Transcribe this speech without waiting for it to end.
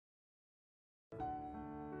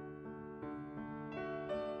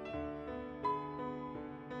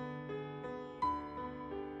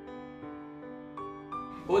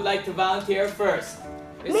Who would like to volunteer first?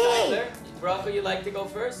 Miss Tyler, Bracha, you'd like to go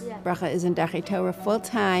first? Yeah. Bracha is in Darchei Torah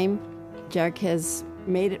full-time. JARC has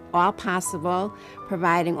made it all possible,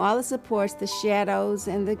 providing all the supports, the shadows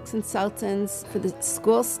and the consultants for the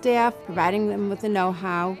school staff, providing them with the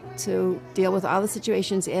know-how to deal with all the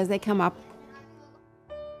situations as they come up.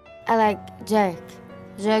 I like JARC.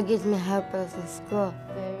 JARC gives me helpers in school.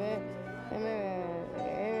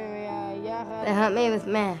 They help me with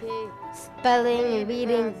math, spelling and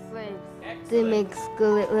reading to make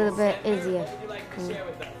school a little bit easier.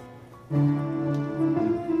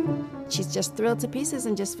 She's just thrilled to pieces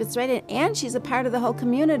and just fits right in, and she's a part of the whole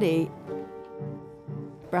community.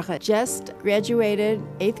 Bracha just graduated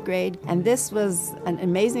 8th grade, and this was an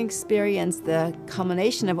amazing experience, the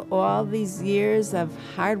culmination of all these years of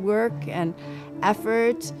hard work and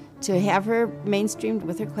effort to have her mainstreamed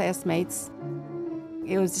with her classmates.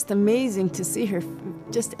 It was just amazing to see her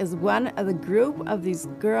just as one of the group of these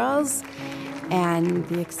girls, and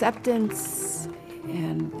the acceptance,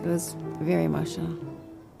 and it was very emotional.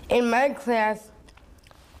 In my class,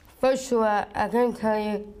 for sure, I can tell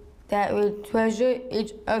you that we treasure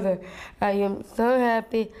each other. I am so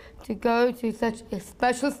happy to go to such a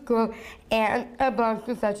special school and I belong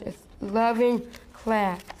to such a loving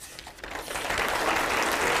class.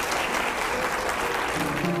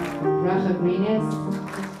 Bracha Greenis.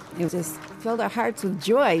 It just filled our hearts with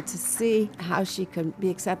joy to see how she could be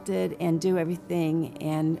accepted and do everything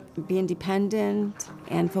and be independent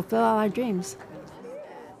and fulfill all our dreams.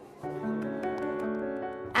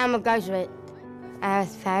 I'm a graduate. I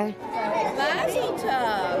was proud.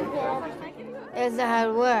 It's a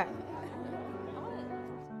hard work.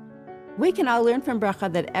 We can all learn from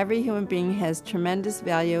Bracha that every human being has tremendous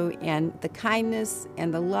value, and the kindness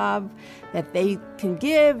and the love that they can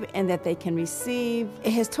give and that they can receive.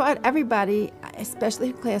 It has taught everybody,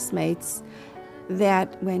 especially her classmates,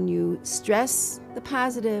 that when you stress the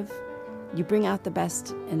positive, you bring out the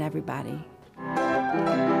best in everybody.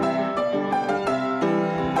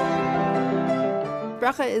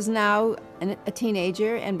 Bracha is now a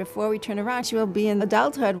teenager, and before we turn around, she will be in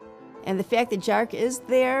adulthood. And the fact that JARC is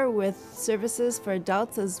there with services for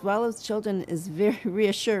adults as well as children is very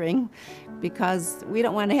reassuring, because we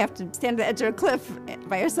don't want to have to stand at the edge of a cliff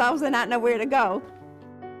by ourselves and not know where to go.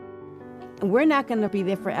 We're not going to be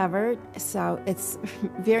there forever, so it's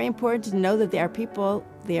very important to know that there are people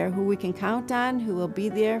there who we can count on, who will be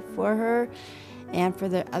there for her and for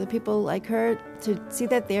the other people like her, to see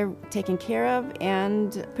that they're taken care of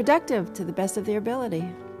and productive to the best of their ability.